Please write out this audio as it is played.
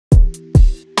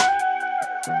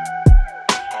Homage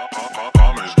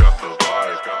got the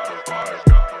vibes, got the vibes,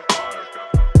 got the vibes,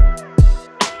 got the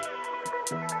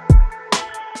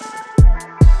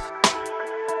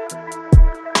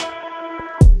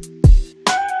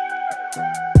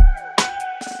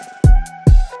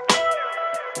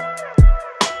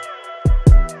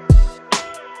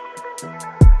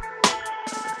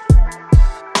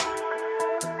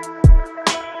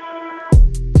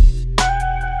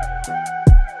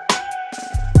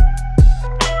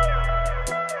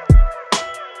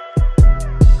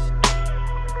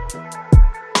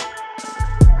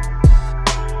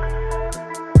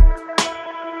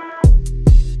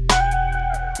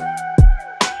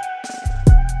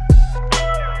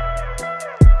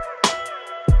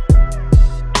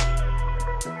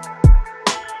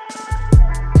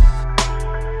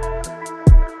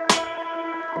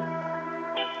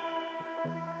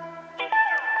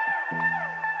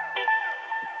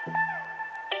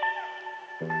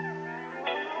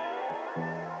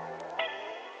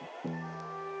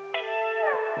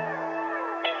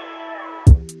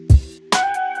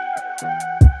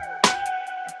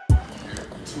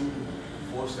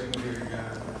secondary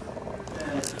guys,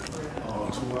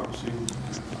 2 wide receivers.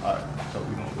 All right, so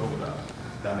we're gonna go with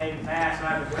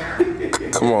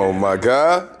that. Come on, my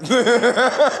guy. I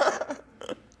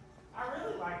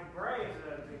really like the Braves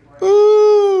as a big player.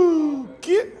 Ooh,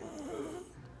 get.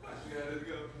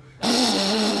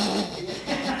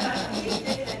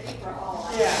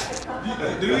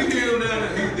 Do you hear him now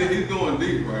that he's going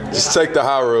deep right now? Just take the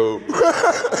high road.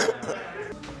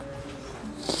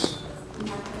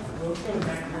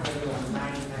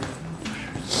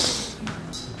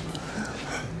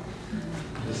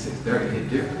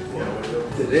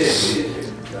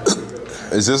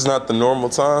 Is this not the normal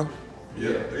time? Yeah.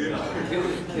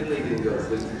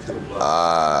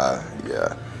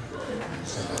 Yeah.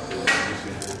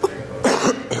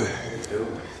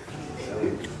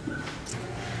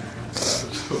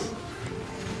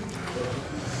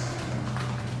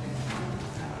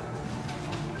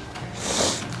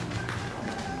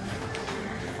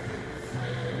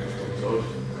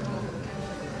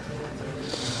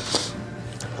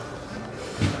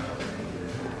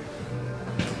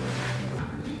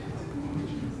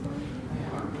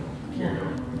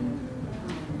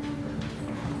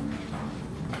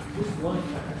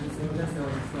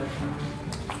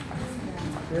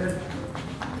 Good.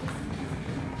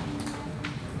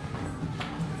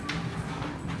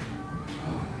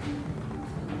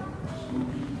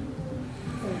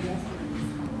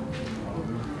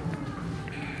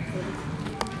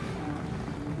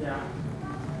 Yeah.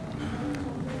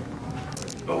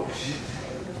 Oh shit.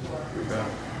 Good guy.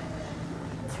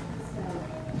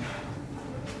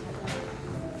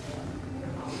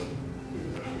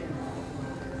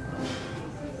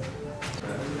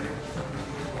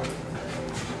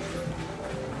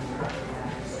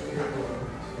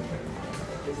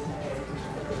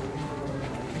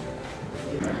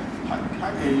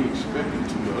 How can you expect it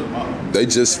to They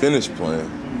just finished playing.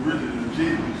 really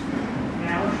legit?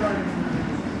 Now we're trying to.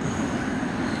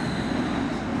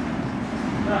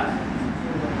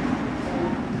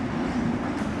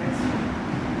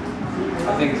 I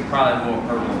think it's probably more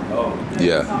purple and gold.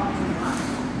 Yeah.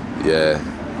 Yeah.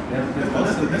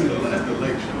 That's the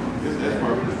lake show. That's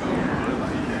purple and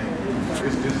gold.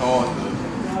 It's just hard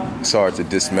to. It's hard to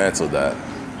dismantle that.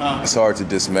 It's hard to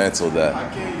dismantle that. I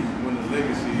can't when the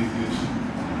legacy is just.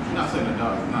 I'm not saying the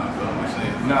dog is not, but I'm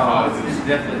saying. No, it's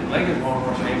definitely Lakers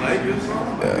more famous. Lakers.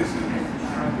 Yeah.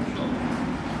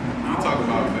 You talk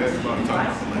about basketball. You talk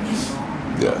about the Lakers.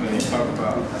 Yeah. And you talk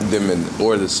about. Them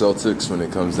or the Celtics when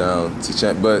it comes down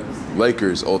to but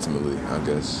Lakers ultimately, I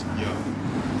guess. Yeah.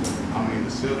 I mean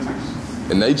the Celtics.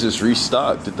 And they just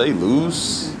restocked. Did they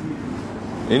lose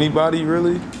anybody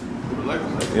really? The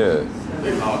Lakers. Yeah.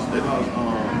 They lost.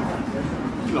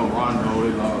 Rondo.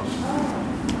 They lost.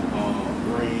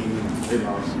 Green. They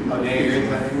lost.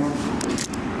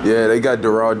 Yeah, they got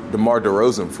DeMar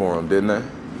DeRozan for him, didn't they?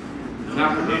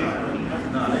 Not for them.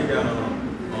 No, they got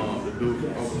the dude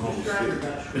from Oklahoma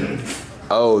City.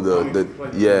 Oh,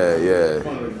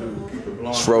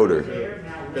 yeah. Schroeder.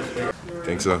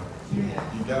 Think so? You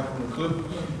got from the Clippers.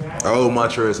 Oh,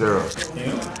 Montrezl Harrell.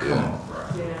 Yeah.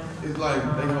 It's like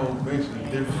they whole bench is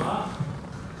different.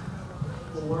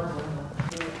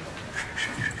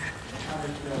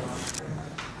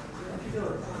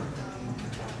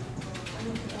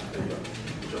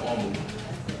 Put your arm over.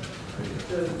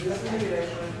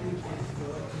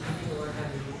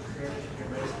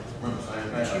 Remember,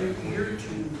 same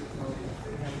thing.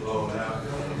 Slow down,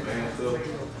 advance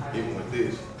up. Even with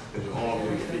this, because your arm and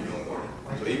your feet don't work.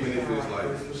 So even if it's like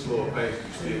slower pace,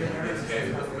 you still get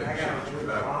heavy, but make sure that you're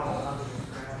back.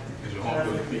 Because your home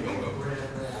field, your feet gonna go.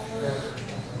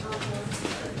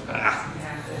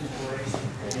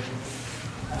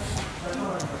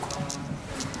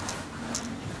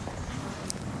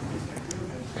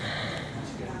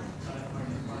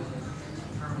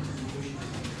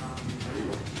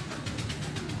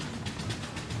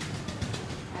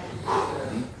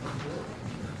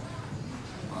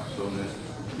 So then,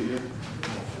 here,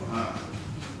 behind.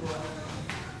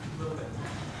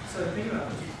 So think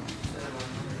about it.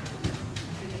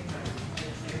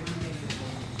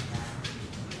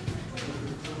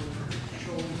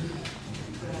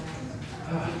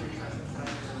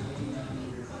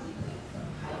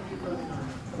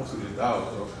 I want to see this dog,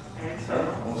 though. I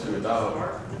want to see the dog.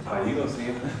 Oh, you gonna see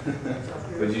him?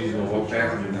 But you just gonna walk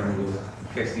past him and then go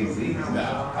catch these Z's.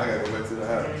 Nah, I gotta go back to the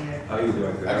house. How you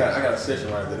doing? I got a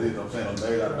session right there. You know what I'm saying? On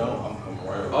days I don't, I'm coming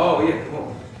right over. Oh yeah, come on.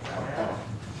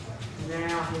 I'm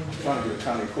trying to get a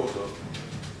county course up.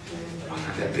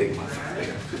 That big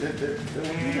motherfucker.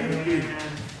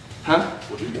 Huh?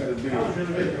 What you gotta do?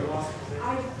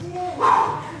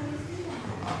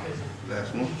 Last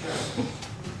one.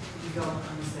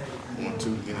 1, 2,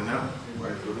 in and out.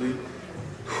 Right for the lead.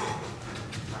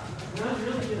 No, it's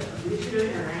really good. You should do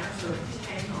it around, so just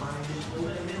hang on and just hold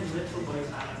it and then lift the weight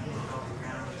out and get it off the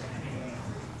ground. Just hang on.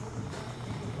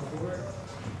 Forward.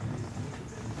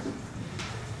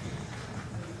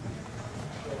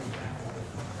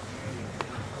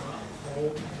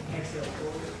 Hold. Exhale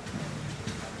forward.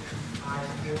 Eyes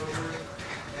forward.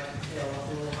 Exhale up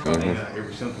a little higher. Yeah,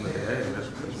 every symptom that they have, that's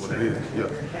what it is. Yep.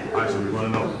 All right, so we're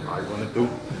running over. All right, running through.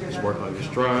 Just working on your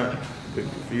stride. Pick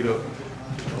your feet up.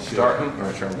 Starting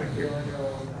or turn back here?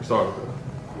 Start with it.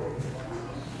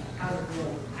 How's it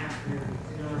feel after you're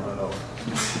done? Run over.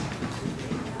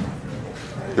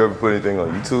 You ever put anything on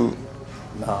YouTube?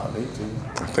 Nah, they too.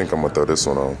 I think I'm gonna throw this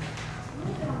one on.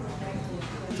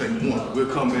 Take one. We'll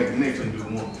come back next and do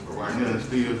one. But right now, it's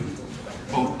still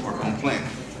both work on plank.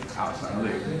 Outside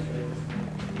leg.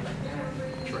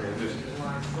 Transition.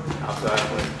 Outside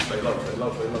plank. Stay low, stay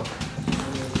low, stay low.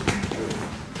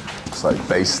 It's like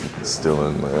base still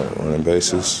in running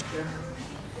bases.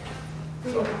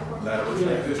 Lateral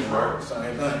transition, right?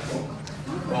 Same thing.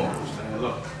 Boom. Stand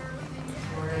low.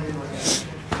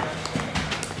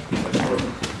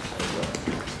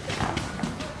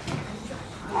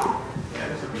 Yeah,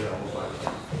 this would be almost like a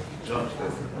jump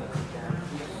step.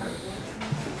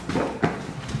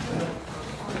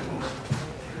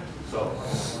 So,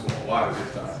 wide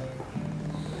this time.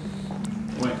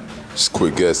 When? Just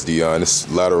quick guess, Deon. It's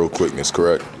lateral quickness,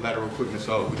 correct? Lateral quickness,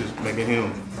 so we're just making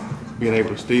him being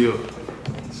able to steal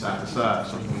side to side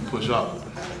so he can push up.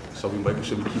 So we're making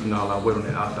sure we're keeping all our weight on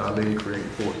the outside leg, creating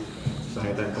force.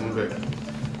 Same thing coming back.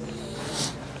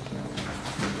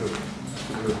 Good.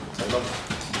 Good. Take off.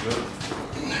 Good.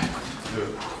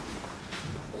 Good.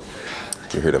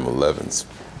 You hear them 11s.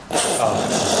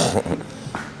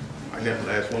 Right now, the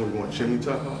last one, we're going chimney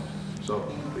tuck on. So,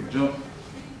 big jump.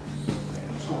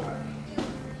 And slide.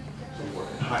 So we're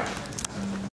working height.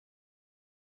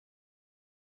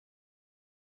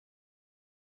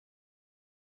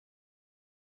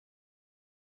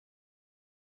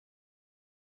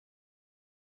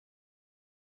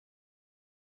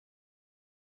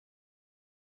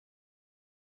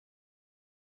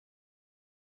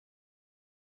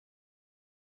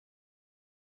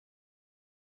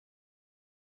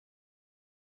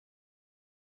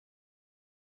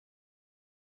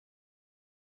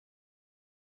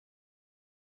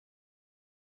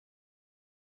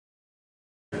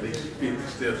 At least 50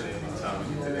 steps in by the time we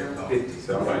get to that cone. 50,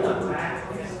 so I'm like,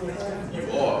 You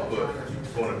are, but you're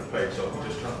going at the pace, so we're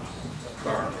just trying to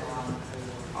burn.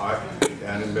 All right,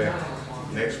 down and back.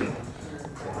 Next one.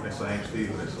 That same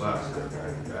steal, that slide step.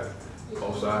 Got it.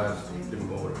 Both sides, then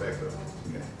we're going with the back up.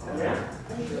 Okay.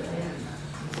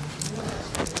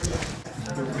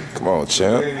 Come on,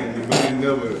 champ.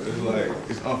 It's like,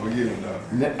 it's unforgiving now.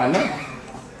 I know.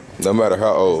 No matter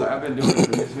how old. So I've been doing it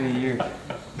for this many years,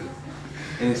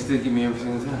 and it still give me every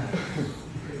single time.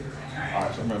 All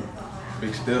right, so remember,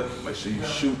 big step, make sure you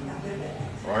shoot,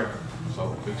 all right?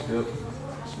 So big step,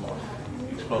 small,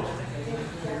 explosive.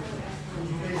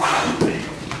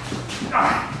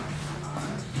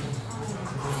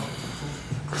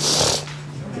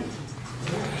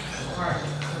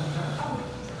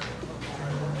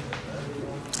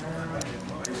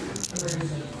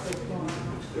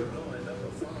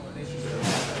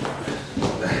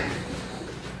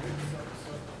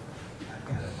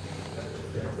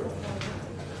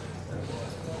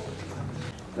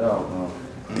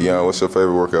 Deon, what's your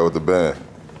favorite workout with the band?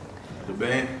 The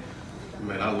band,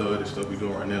 man, I love this stuff we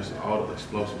doing right now. So all the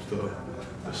explosive stuff,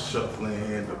 the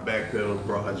shuffling, the back pedals,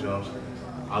 broad jumps.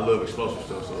 I love explosive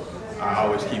stuff, so I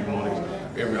always keep them on this.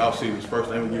 Every offseason, first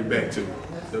thing we get back to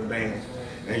the bang,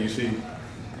 and you see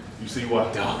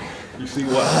why, dog. You see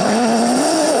why.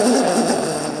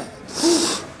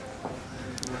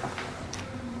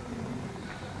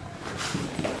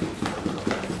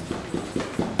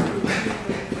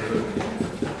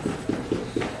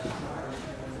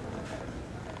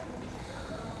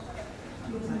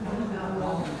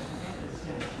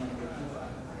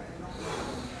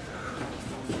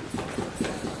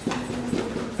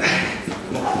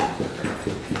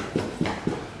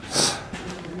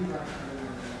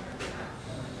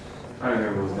 I don't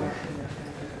remember what was that.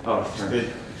 Oh, it's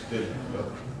turned. Steady.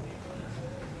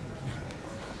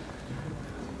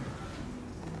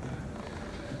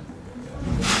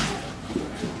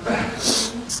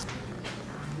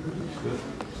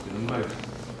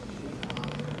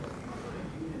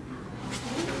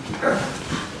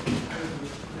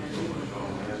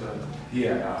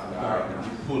 Yeah, all right.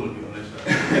 You pulling me on this side.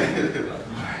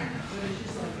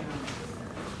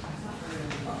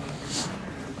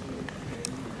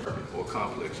 Or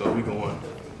complex. So we going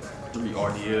 3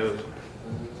 RDLs,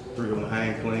 3 on the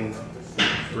hang clean,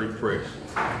 3 press,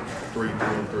 3, 2,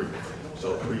 and 3.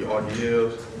 So 3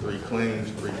 RDLs, 3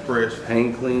 cleans, 3 press.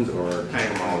 Hang cleans or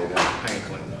Hang clean.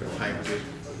 Hang position.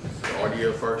 The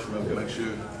RDL first. Remember, make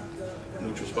sure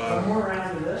neutral spine,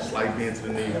 slight bend to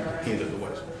the knee, hinge at the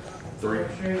waist. 3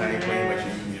 hang clean. Make sure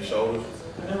you use your shoulders.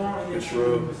 Good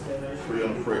shrug. 3 on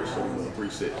the press. So we're doing 3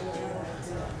 sets.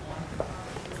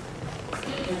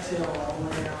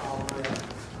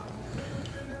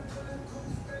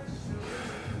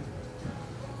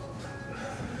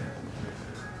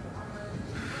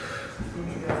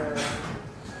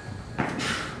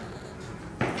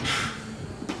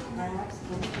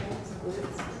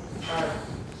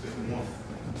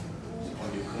 On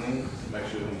your clean, make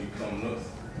sure when you coming up,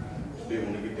 still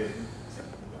want to get that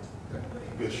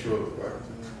good shrug, right?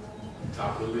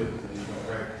 Top of the lip, and you go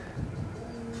right.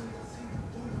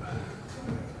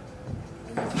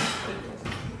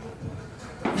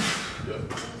 Good.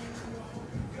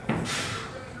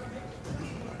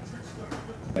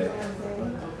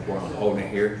 where I'm holding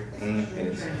it here, and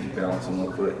it's, you balance on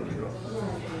one foot and you go.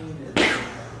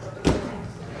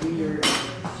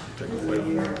 Take it away.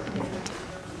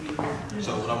 So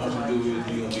what I want you to do is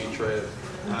you're gonna be trapped.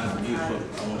 I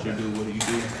want you to do what you do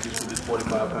just with this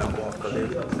 45-pound bar, because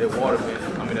that water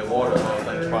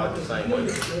thing is probably the same way.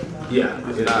 Yeah,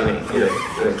 It's not. it ain't.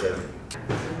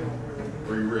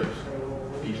 3 reps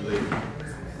each leg.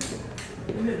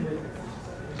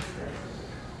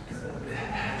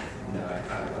 No, I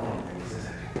don't think it's the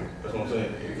same. That's what I'm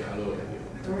saying. You got a little.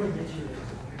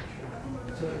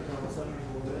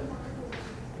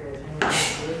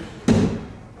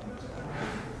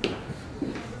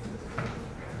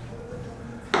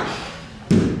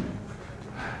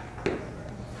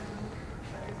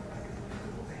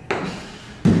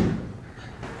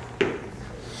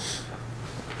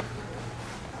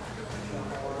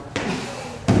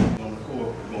 On the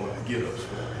court, we're going to get ups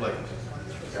for the plays.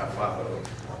 Got 5 of those.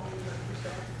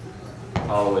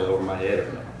 All the way over my head.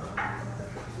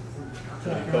 So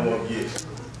you come up, get.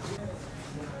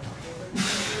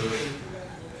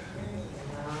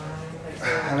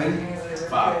 How many?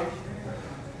 5.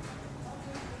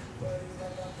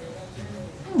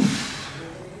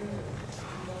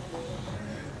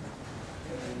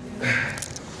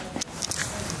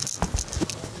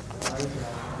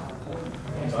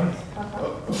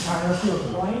 Let's do a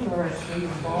point or a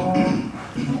straight ball. Or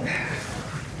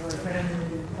a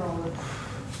random ball.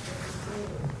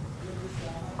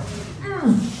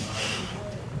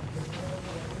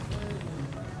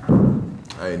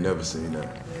 I ain't never seen that.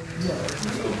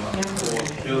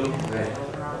 Killer.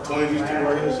 20 these 2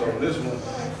 right here. So this one.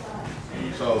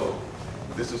 So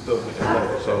this is stuff with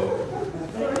LA. So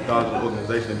college and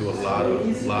organization do a lot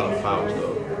of power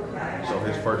stuff. So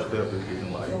his first step is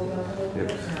getting like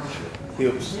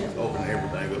hips, open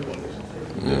everything up on this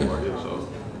right here. So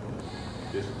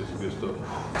this is good stuff.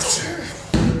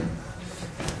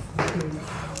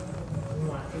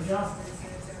 Good job.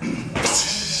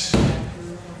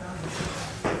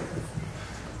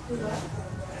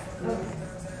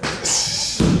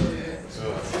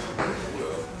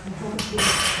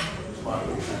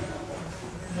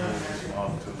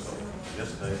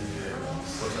 Yesterday he had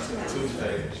 2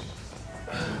 stages.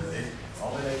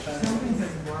 Only they changed.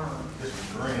 This was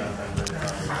green, I think.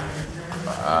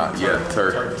 Yeah,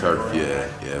 turf,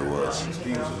 yeah, it was.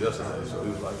 Steve was yesterday, so he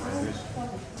was like, man,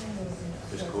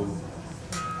 this cool.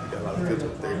 He got a lot of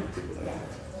physical therapy people in there.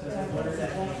 I'm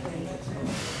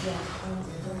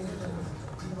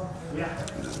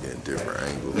just getting different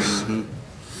angles.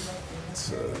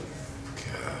 So,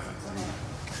 God.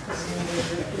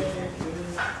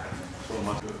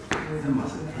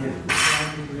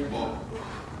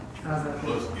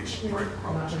 Plus, it's straight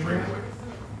across the straightaway.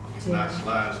 It's not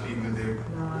slides, even if the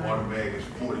water bag is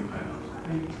 40 pounds.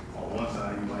 On one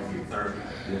side, you might get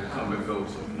 30. Come and go,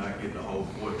 so you're not getting the whole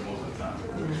 40 most of the time.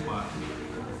 One spot.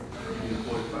 You get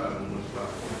 45 in one spot.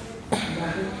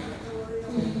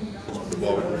 The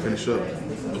ball, we can finish up.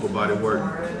 Upper body work. A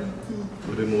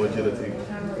little bit more agility.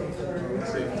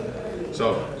 That's it. So,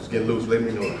 just get loose. Let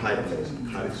me know the height of this.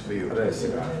 How this feels.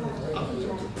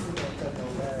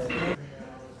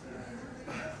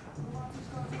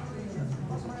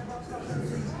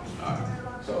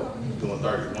 So, doing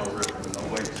 30, one rep with no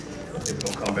weights. If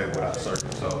we're gonna come back without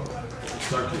circuit. So,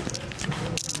 circuit.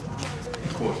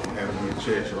 Of course, I'm having your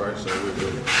chest, right? So we'll do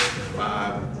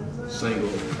 5 single,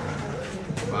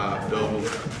 5 double,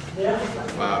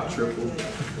 5 triple,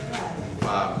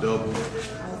 5 double,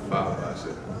 5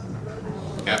 bicep.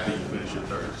 After you finish your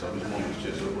 30. So this one is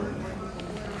just over.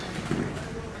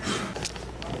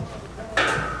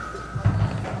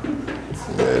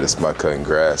 Yeah, this my cutting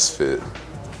grass fit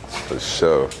for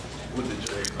sure. With the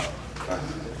J.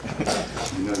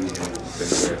 You know you have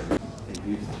to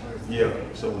Yeah,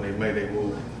 so when they made their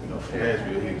move, you know, from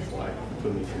Nashville, he was like,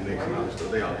 put me from next and all this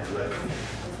stuff. They all left.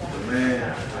 But man,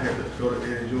 I had to go to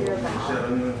Deon Giddens and shout out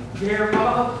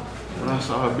him. When I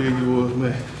saw how big he was,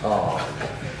 man,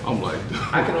 I'm like,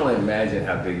 I can only imagine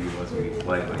how big he was when he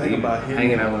played. Like, Think about him.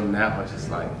 hanging out with him now, it's just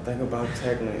like, think about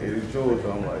tackling Eddie George.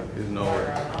 I'm like, there's no way.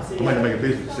 I'm going to make a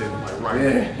business decision, like right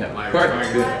Yeah. now. Like, Right.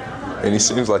 right there. And he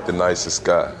seems like the nicest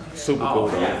guy. Super cool.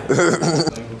 oh, yeah.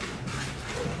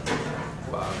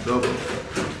 5 double,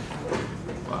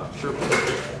 5 triple,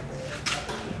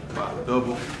 5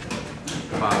 double,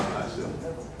 5 bicep.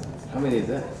 How many is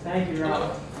that? Thank you,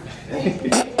 Rob.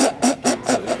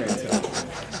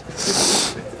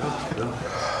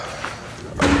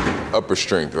 Upper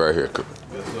strength right here.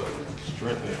 Yes, sir.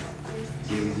 Strengthening.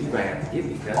 You might have to give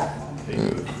me that.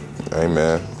 Hey,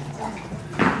 man.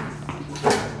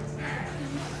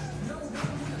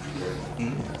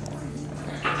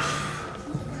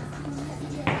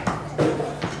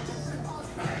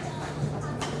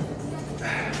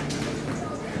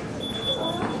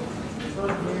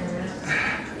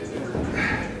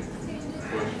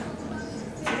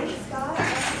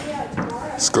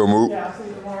 Let's go, Mook. Yeah, I'll see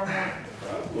you tomorrow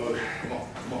morning. Come on,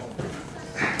 come on.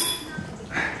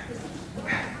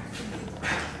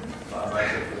 5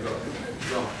 biceps, let's go.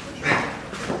 Go.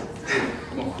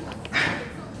 Come on.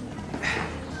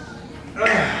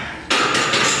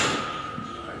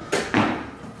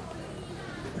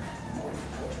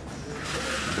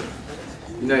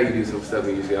 You know you can do some stuff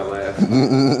and you just gotta laugh.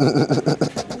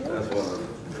 That's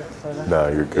one. Nah,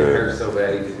 you're It good. hurts so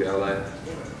bad you just gotta laugh.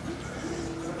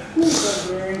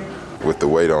 With the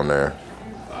weight on there.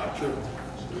 5 triple,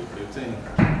 so 15.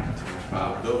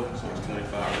 5 double, so it's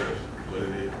 25 reps. What it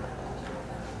is.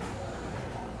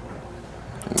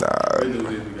 Nah. Good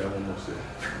news is we got one more set.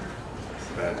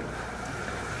 Bad.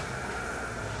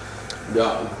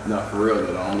 No, for real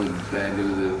though, the only bad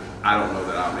news is I don't know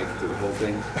that I'll make it to the whole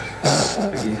thing.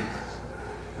 Again.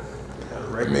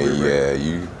 I mean, yeah,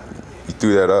 you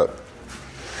threw that up.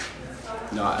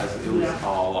 No, it was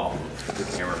all off of the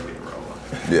camera being rolling.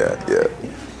 Yeah, yeah.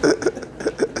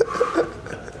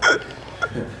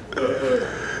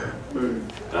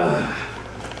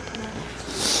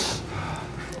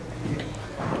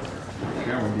 The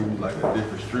camera give you like a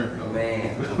different strength, though.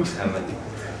 Man, I'm telling you.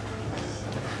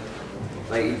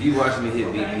 Like, if you watch me hit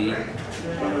BP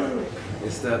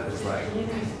and stuff, it's like,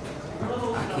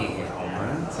 I can't hit home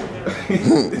runs.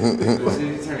 As soon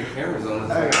as you turn the cameras on, it's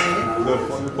like, hey. The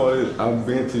funny part is, I've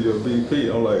been to your BP.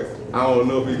 I'm like, I don't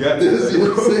know if he got this. You know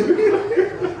what I'm saying?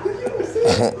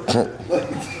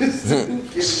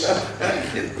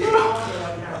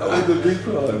 I was the BP.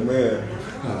 I'm like, man,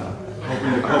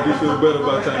 hope you feel better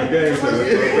about time the game starts.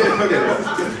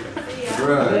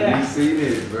 Bruh, you see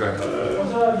this, bruh.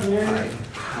 What's up, Jerry? Like,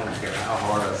 I don't care how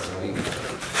hard I swing.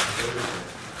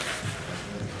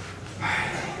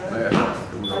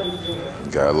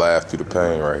 You gotta laugh through the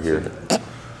pain right here.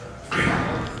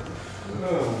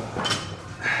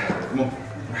 Come on.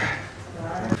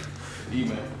 E,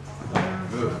 man.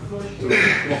 Good. Come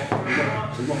on.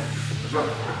 Come on.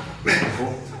 Let's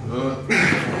go. Good.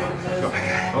 Go.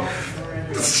 Up.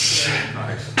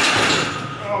 Nice.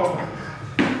 Oh.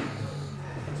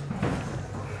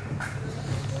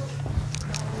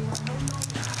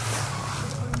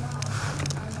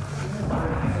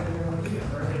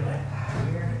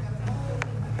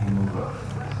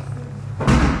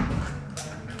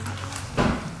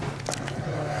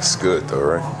 good though,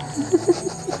 right?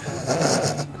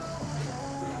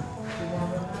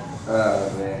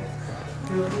 Oh man.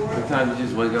 Sometimes you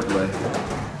just wake up late.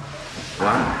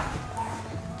 Why?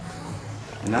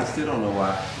 And I still don't know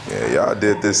why. Yeah, y'all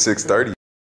did this 6:30.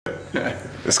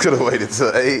 This could have waited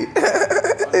till 8.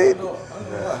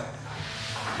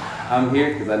 I'm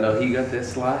here because I know he got that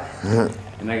slot,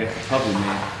 and I got the puppy,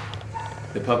 man.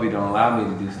 The puppy don't allow me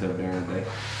to do stuff during the day.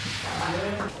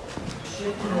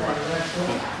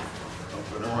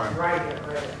 Right.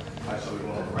 So we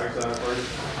want the right side first.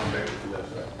 I'm back to the left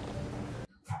side.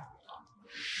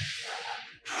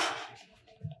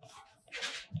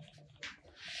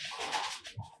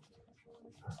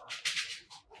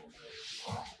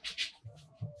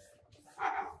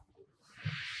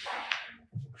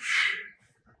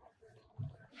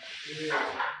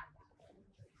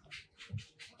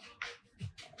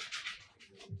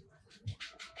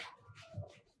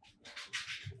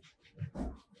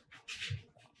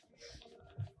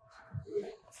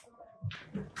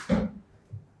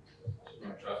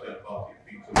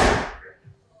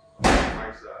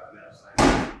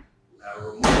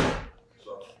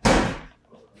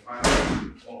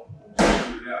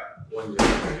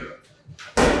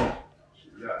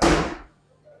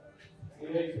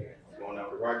 Going out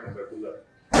the right, come back to the left.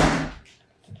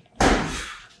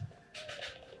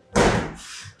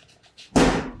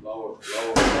 Lower,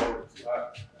 too high.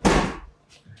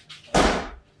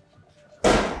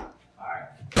 Alright.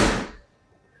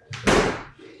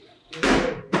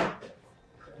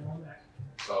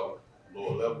 So,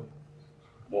 lower level,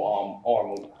 more arm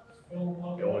movement. You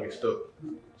don't want to get stuck.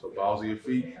 So balls of your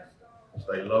feet,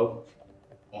 stay low,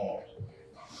 arms.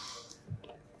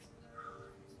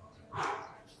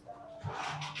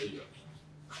 There you go.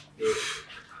 Good.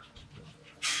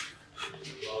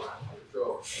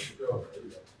 Control. There you go.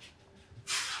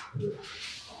 Good.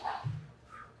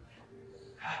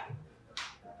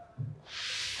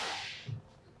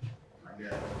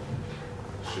 Again.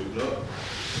 Shooting up.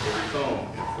 Every tone.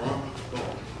 In front.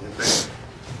 Going. In back.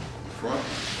 In front.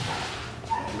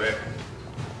 And back.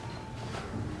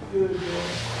 Good.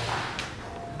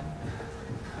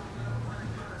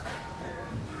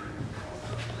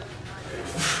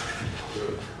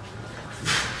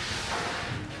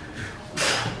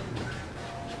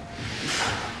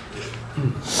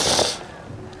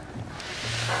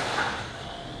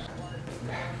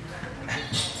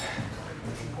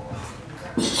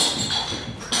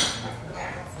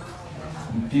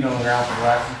 Feet on the ground for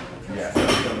glasses? Yeah.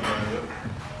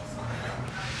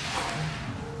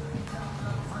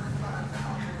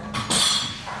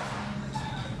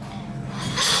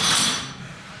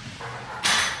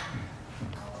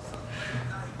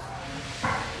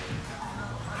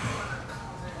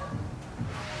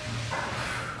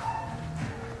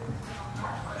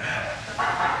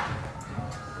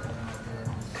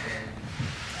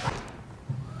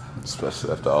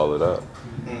 Especially after all of that.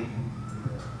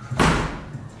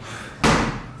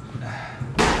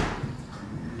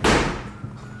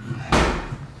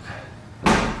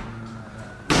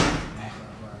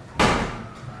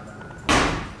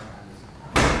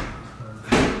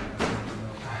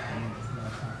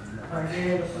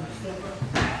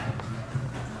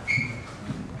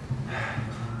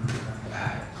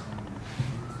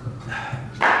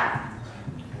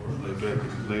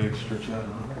 Legs stretch out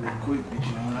real quick, get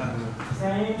you on out of there.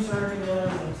 Same circuit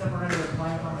as, except we're under the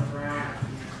plank on the ground.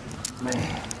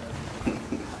 Man.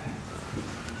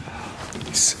 Let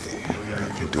me see. You gotta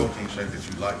get your protein shake that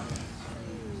you like.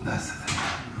 That's the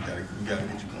thing. You gotta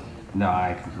get you one. No,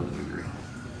 I completely agree.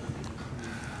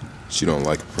 She don't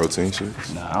like protein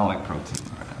shakes? No, I don't like protein.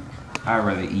 I'd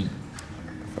rather eat.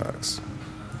 Facts.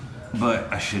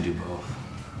 But I should do both.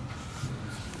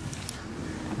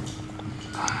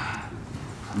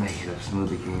 I'm gonna hit up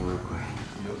Smoothie King real quick.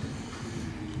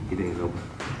 You think it's open?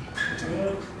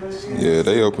 Yeah,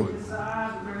 they open.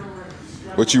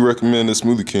 What you recommend the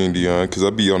Smoothie King, Deon? Because I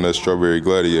be on that Strawberry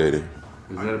Gladiator.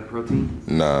 Is that a protein?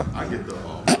 Nah. I get the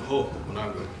Hulk when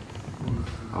I go.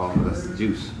 Oh, that's the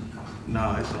juice.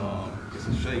 Nah, it's a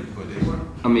shake, but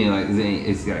I mean, like,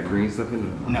 it's got green stuff in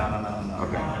it? No.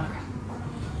 Okay.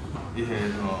 It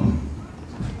has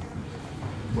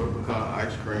butter pecan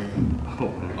ice cream.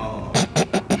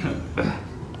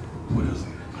 What else?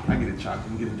 I get a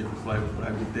chocolate, you get a different flavor, but I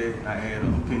get that. I add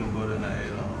peanut butter and I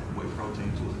add whey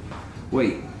protein to it.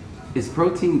 Wait, is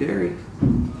protein dairy?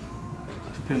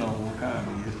 Depending on what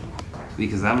kind it is.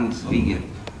 Because I'm vegan.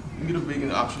 You get a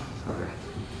vegan option. Okay.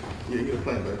 Yeah, you get a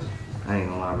plant-based. I ain't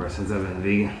gonna lie, bro. Since I've been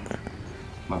vegan,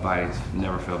 my body's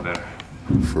never felt better.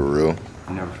 For real?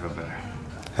 Never felt better.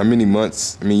 How many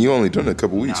months? I mean, you only done it a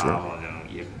couple weeks, No, right?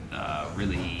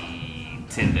 really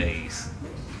 10 days,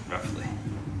 roughly.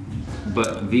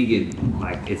 But vegan,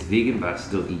 like it's vegan, but I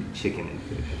still eat chicken and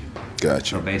fish.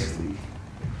 Gotcha. So basically,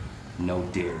 no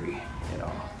dairy at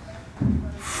all.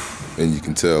 And you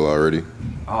can tell already.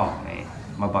 Oh man,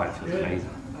 my body feels amazing.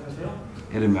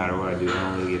 It doesn't matter what I do, I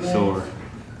don't really get sore.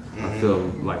 I feel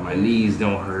like my knees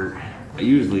don't hurt.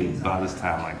 Usually by this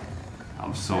time, like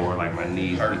I'm sore, like my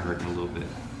knees be hurting a little bit,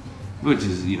 which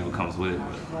is, you know, comes with it.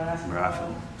 But bro, I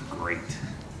feel great.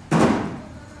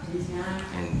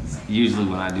 And usually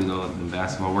when I do the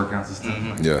basketball workouts and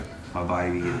stuff, like, Yeah. my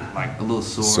body be getting like a little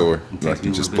sore. Sore. It takes Like me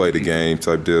you a just little play bit the to get- game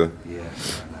type deal. Yeah.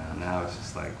 Now it's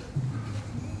just like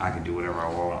I can do whatever I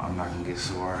want. I'm not gonna get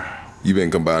sore. You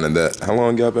been combining that. How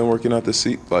long y'all been working out this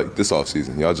off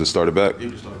season? Y'all just started back?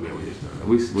 You just started, yeah, we just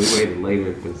started. We waited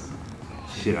later because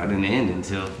shit, I didn't end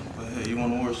until But hey, you won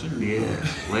the World Series.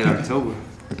 late October.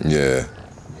 Yeah.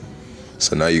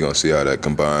 So now you're gonna see how that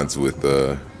combines with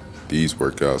these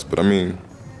workouts. But I mean,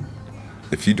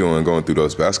 if you going through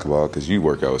those basketball, because you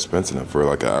work out with Spencer for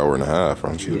like an hour and a half,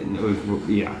 aren't you?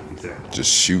 Yeah, exactly.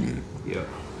 Just shooting. Yeah,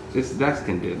 that's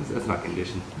conditioned. That's not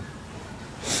conditioned.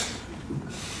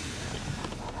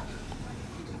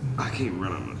 I can't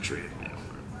run on a treadmill.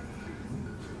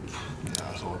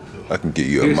 I can get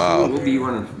you a mile. We'll be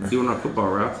doing our football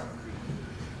routes.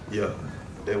 Yeah,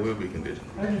 that will be conditioned.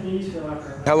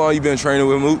 How long you been training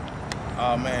with Mook?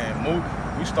 Oh man,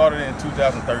 Mookie, we started in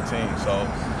 2013, so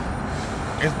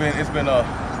it's been a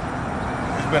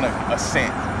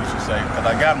ascent, you should say, because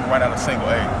I got him right out of single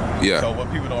A. Yeah. So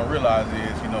what people don't realize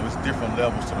is, you know, it's different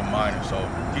levels to the minor. So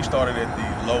he started at the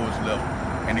lowest level,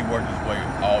 and he worked his way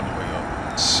all the way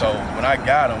up. So when I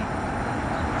got him,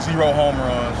 0 home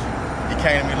runs. He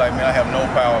came to me like, man, I have no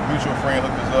power. A mutual friend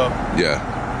hooked us up. Yeah.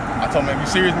 I told him, if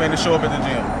you're serious, man, to show up at the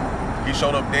gym. He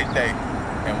showed up that day,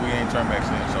 and we ain't turned back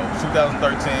since. So 2013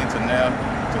 to now,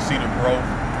 to see the growth,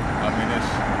 I mean,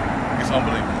 it's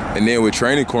unbelievable. And then with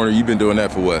Training Corner, you've been doing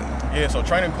that for what? Yeah, so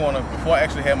Training Corner, before I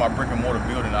actually had my brick and mortar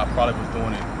building, I probably was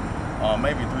doing it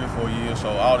maybe 3 or 4 years. So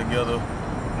altogether,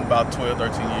 about 12,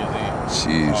 13 years in.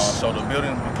 Jeez. So the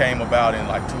building came about in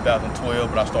like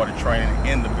 2012, but I started training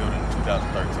in the building in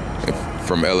 2013. So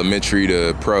From elementary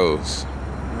to pros.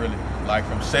 really, like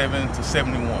from 7 to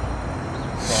 71.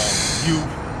 From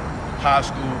youth, high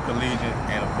school, collegiate,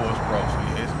 and of course pro. So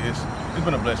yeah, it's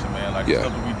been a blessing, man. Like the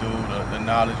stuff that we do, the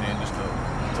knowledge, and just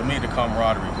to me, the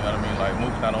camaraderie, you know what I mean? Like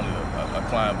Mookie's not only a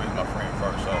client, but he's my friend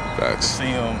first. So Facts. to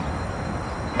see him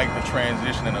make the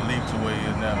transition and the leap to where he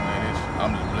is now, man,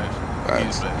 I'm just blessed.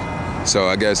 He's blessed. So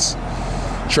I guess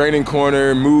Training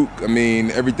Corner, Mook, I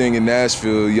mean, everything in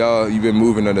Nashville, you've been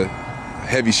moving at a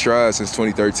heavy stride since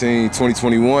 2013.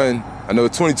 2021, I know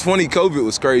 2020 COVID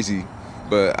was crazy,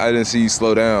 but I didn't see you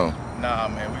slow down. Nah,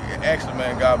 man, actually,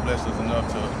 man, God blessed us enough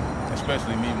to,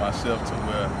 especially me, myself, to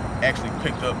where actually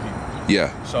picked up people.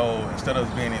 Yeah. So instead of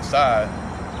us being inside,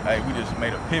 hey, we just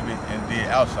made a pivot and did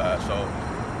outside. So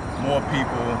more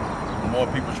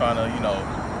people trying to, you know,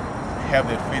 have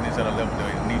their fitness at a level that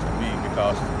it needs to be,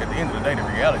 because at the end of the day, the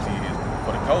reality is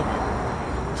for the COVID,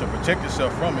 to protect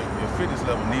yourself from it, your fitness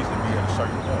level needs to be at a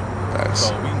certain point. Nice.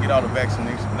 So we can get all the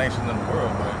vaccinations in the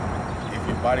world, but if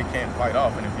your body can't fight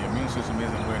off and if your immune system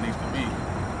isn't where it needs to be,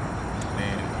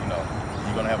 then, you know,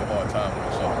 you're gonna have a hard time with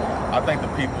it. So I think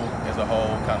the people as a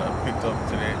whole kind of picked up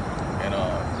to that, and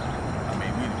I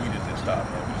mean, we just didn't stop,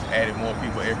 man. We just added more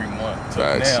people every month. So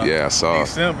Facts. now, Yeah, I saw.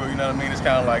 December, you know what I mean? It's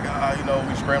kind of like, you know,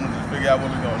 we scrambling to figure out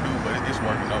what we're gonna do, but it's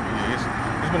working over here.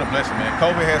 It's been a blessing, man.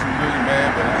 COVID has been really bad,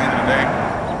 but at the end of the day,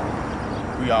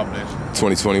 we all blessed.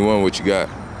 2021, what you got?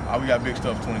 We got big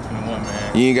stuff 2021,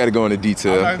 man. You ain't got to go into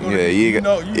detail. I'm not gonna, Yeah, you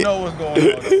know what's going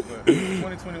on. But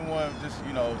 2021, just,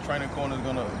 you know, Training Corner is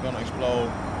gonna explode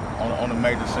on a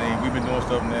major scene. We've been doing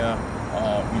stuff now.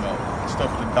 You know, stuff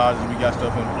with the Dodgers, we got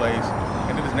stuff in place.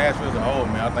 And then it's Nashville as a whole,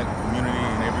 man. I think the community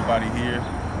and everybody here,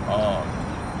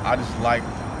 I just like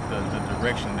the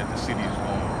direction that the city is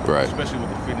going. Right. Especially with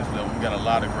the fitness level. We got a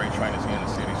lot of great trainers here in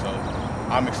the city. So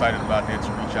I'm excited about that, to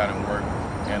reach out and work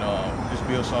and just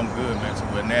build something good, man, to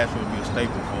where Nashville will be a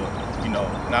staple for, you know,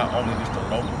 not only just the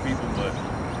local people, but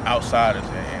outsiders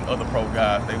and other pro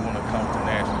guys. They want to come to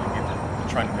Nashville and get the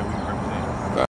training that we